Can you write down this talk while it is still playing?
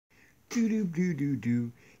Do do do do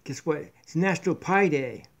do. Guess what? It's National Pie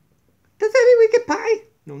Day. Does that mean we get pie?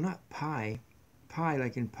 No, not pie. Pie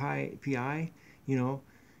like in pie, P-I. You know,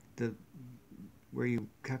 the where you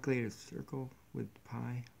calculate a circle with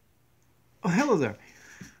pi. Oh, hello there.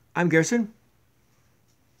 I'm Garrison.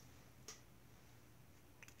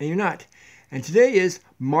 And you're not. And today is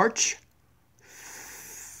March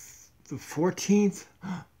the 14th.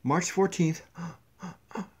 March 14th.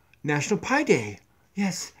 National Pie Day.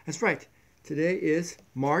 Yes, that's right. Today is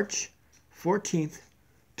March 14th,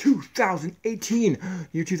 2018.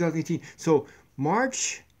 Year 2018. So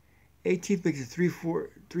March 18th makes it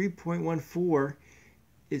 3.14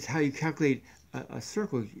 is how you calculate a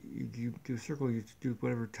circle. You do a circle, you do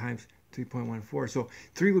whatever times 3.14. So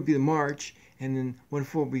 3 would be the March, and then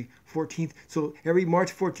 14 would be 14th. So every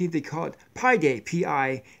March 14th they call it Pi Day,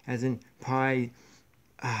 P-I, as in pi,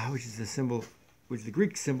 which is the symbol, which is the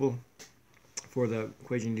Greek symbol for the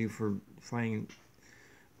equation you do for finding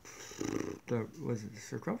the, was it the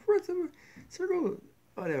circumference of a circle?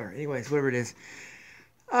 Whatever. Anyways, whatever it is.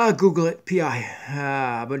 Google it,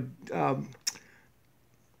 P-I. But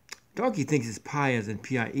Donkey thinks it's pi as in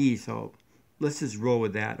P-I-E, so let's just roll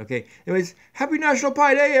with that, okay? Anyways, happy National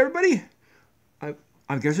Pie Day, everybody!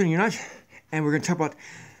 I'm Garrison, you're not? And we're going to talk about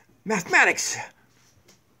mathematics.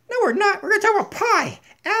 No, we're not. We're going to talk about pie.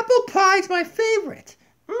 Apple pie is my favorite.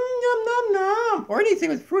 Nom, nom, nom. Or anything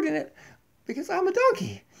with fruit in it, because I'm a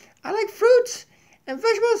donkey. I like fruits and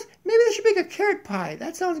vegetables. Maybe they should make a carrot pie.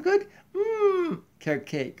 That sounds good. Carrot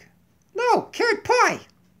cake. No, carrot pie.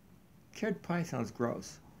 Carrot pie sounds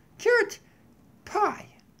gross. Carrot pie.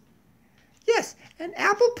 Yes, an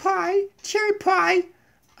apple pie, cherry pie,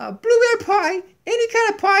 blueberry pie, any kind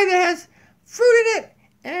of pie that has fruit in it,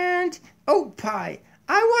 and oat pie.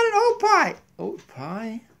 I want an oat pie. Oat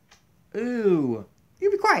pie? Ooh. You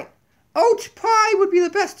be quiet. Oat pie would be the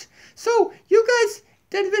best. So, you guys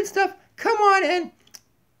that invent stuff, come on and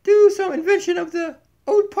do some invention of the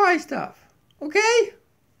oat pie stuff. Okay?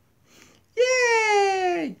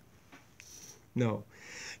 Yay! No,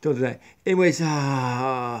 don't do that. Anyways,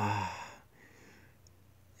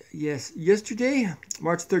 yes, yesterday,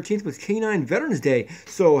 March 13th, was Canine Veterans Day.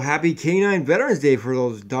 So happy Canine Veterans Day for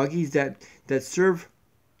those doggies that serve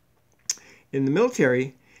in the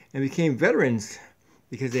military and became veterans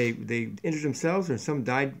because they injured themselves or some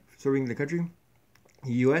died serving the country,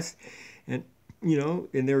 the U.S. And, you know,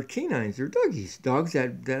 and they're canines, they're doggies, dogs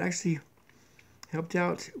that actually helped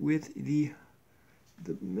out with the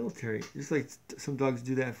military, just like some dogs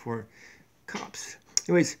do that for cops.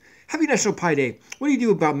 Anyways, happy National Pie Day. What do you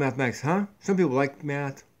do about mathematics, huh? Some people like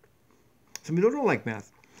math. Some people don't like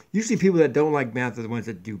math. Usually people that don't like math are the ones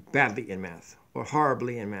that do badly in math or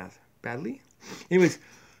horribly in math. Badly? Anyways,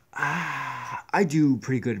 I do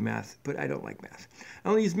pretty good at math, but I don't like math. I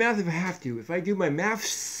only use math if I have to. If I do my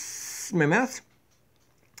maths,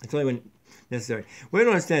 it's only when necessary. What I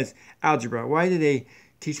don't understand is algebra. Why do they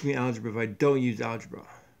teach me algebra if I don't use algebra?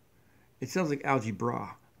 It sounds like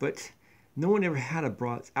algebra, but no one ever had a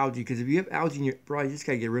bra that's algae, because if you have algae in your bra, you just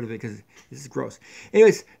got to get rid of it because this is gross.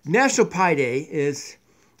 Anyways, National Pie Day is,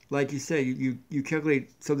 like you say, you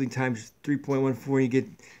calculate something times 3.14 and you get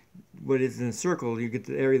what is in a circle. You get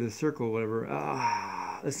the area of the circle, whatever.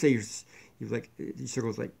 Let's say your circle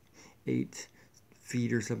is like 8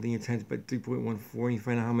 feet or something, you times by 3.14 and you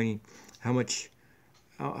find out how much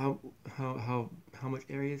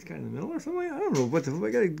area it's got in the middle or something. I don't know what the. I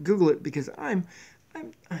gotta Google it because I'm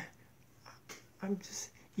just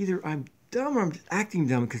either I'm dumb or I'm just acting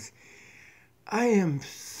dumb because I am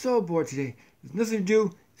so bored today. There's nothing to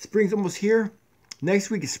do. Spring's almost here. Next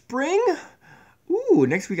week is spring. Ooh,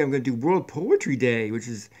 next week I'm going to do World Poetry Day, which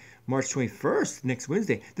is March 21st, next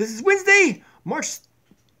Wednesday. This is Wednesday, March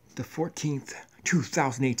the 14th,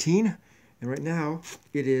 2018. And right now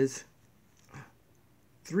it is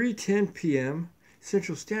 3:10 p.m.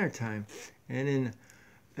 Central Standard Time. And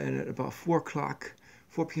at about 4 p.m.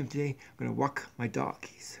 today, I'm going to walk my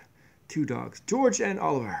doggies. 2 dogs, George and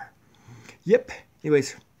Oliver. Yep.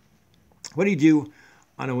 Anyways, what do you do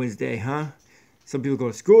on a Wednesday, huh? Some people go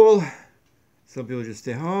to school. Some people just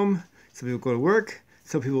stay home. Some people go to work.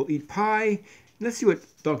 Some people eat pie. Let's see what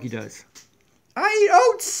Donkey does. I eat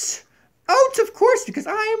oats. Oats, of course, because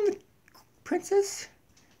I am the princess,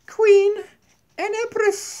 queen, and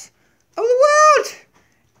empress of the world.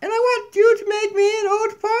 And I want you to make me an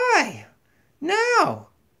oat pie. Now.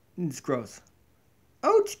 It's gross.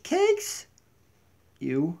 Oat cakes.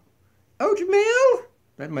 Ew. Oatmeal.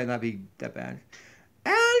 That might not be that bad.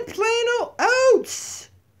 And plain old oats.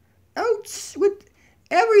 Oats with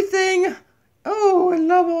everything. Oh, I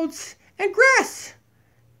love oats. And grass.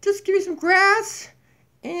 Just give me some grass.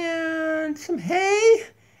 And on some hay,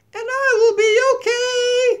 and I will be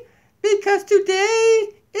okay, because today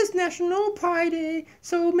is National Pie Day,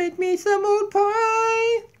 so make me some oat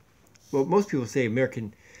pie. Well, most people say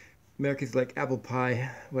Americans like apple pie,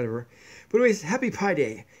 whatever. But anyways, happy Pie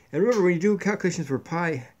Day. And remember, when you do calculations for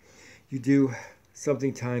pi, you do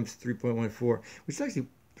something times 3.14, which is actually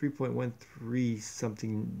 3.13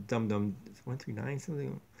 something dum-dum. 139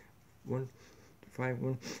 something?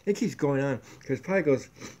 151. It keeps going on because pi goes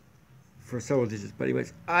for several digits. But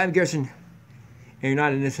anyways, I'm Gerson. And you're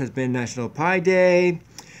not, and this has been National Pie Day.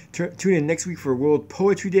 Tune in next week for World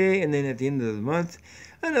Poetry Day, and then at the end of the month,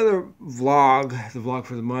 another vlog, the vlog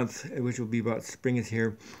for the month, which will be about spring is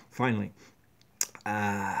here, finally.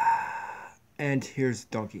 And here's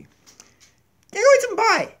Donkey. Go eat some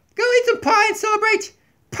pie! Go eat some pie and celebrate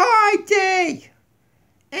Pie Day!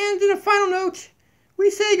 And in a final note, we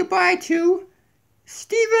say goodbye to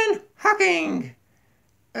Stephen Hawking,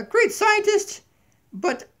 a great scientist,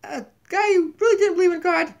 but a guy who really didn't believe in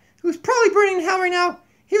God, who's probably burning in hell right now.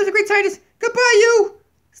 He was a great scientist. Goodbye, you!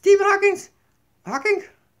 Stephen Hawking? Hawking?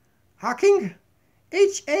 Hawking?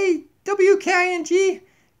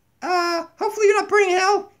 Hopefully you're not burning in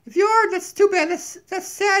hell. If you are, that's too bad. That's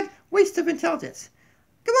sad waste of intelligence.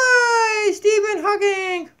 Goodbye, Stephen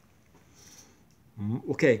Hawking!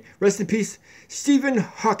 Okay, rest in peace, Stephen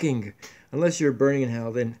Hawking. Unless you're burning in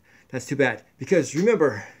hell, then that's too bad. Because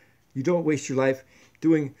remember, you don't waste your life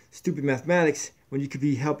doing stupid mathematics when you could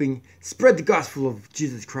be helping spread the gospel of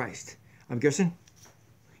Jesus Christ. I'm Gerson,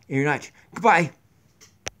 and you're not. Goodbye.